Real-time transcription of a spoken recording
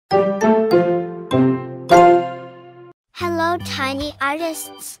tiny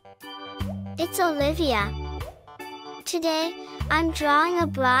artists. It's Olivia. Today, I'm drawing a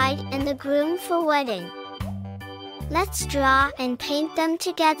bride and the groom for wedding. Let's draw and paint them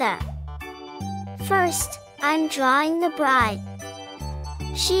together. First, I'm drawing the bride.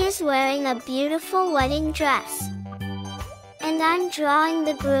 She is wearing a beautiful wedding dress. And I'm drawing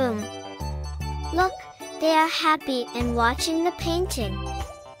the groom. Look, they are happy and watching the painting.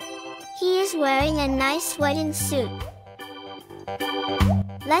 He is wearing a nice wedding suit.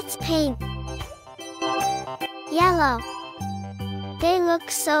 Let's paint. Yellow. They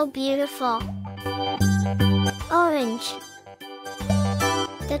look so beautiful. Orange.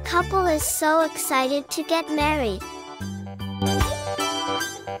 The couple is so excited to get married.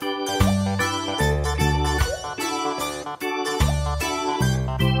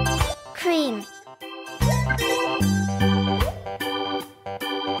 Cream.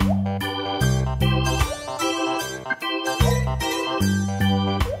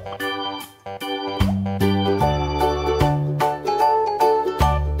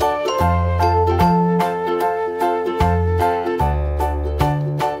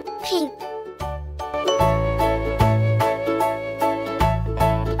 Pink.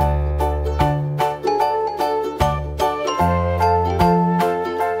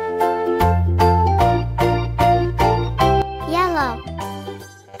 Yellow.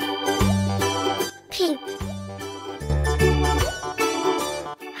 Pink.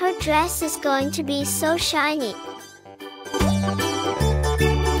 Her dress is going to be so shiny.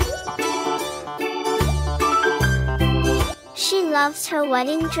 She loves her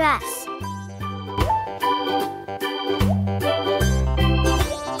wedding dress.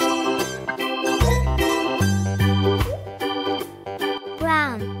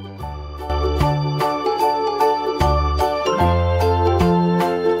 Brown.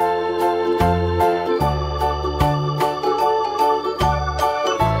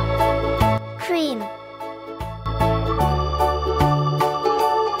 Cream.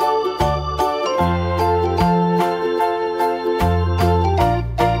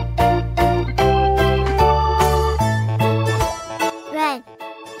 Red.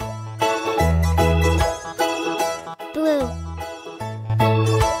 Blue.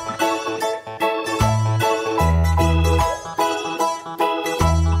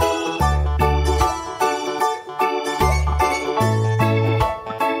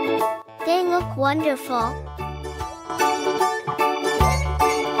 They look wonderful.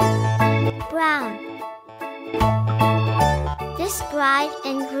 Brown. This bride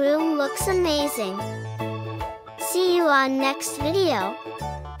and groom looks amazing. See you on next video.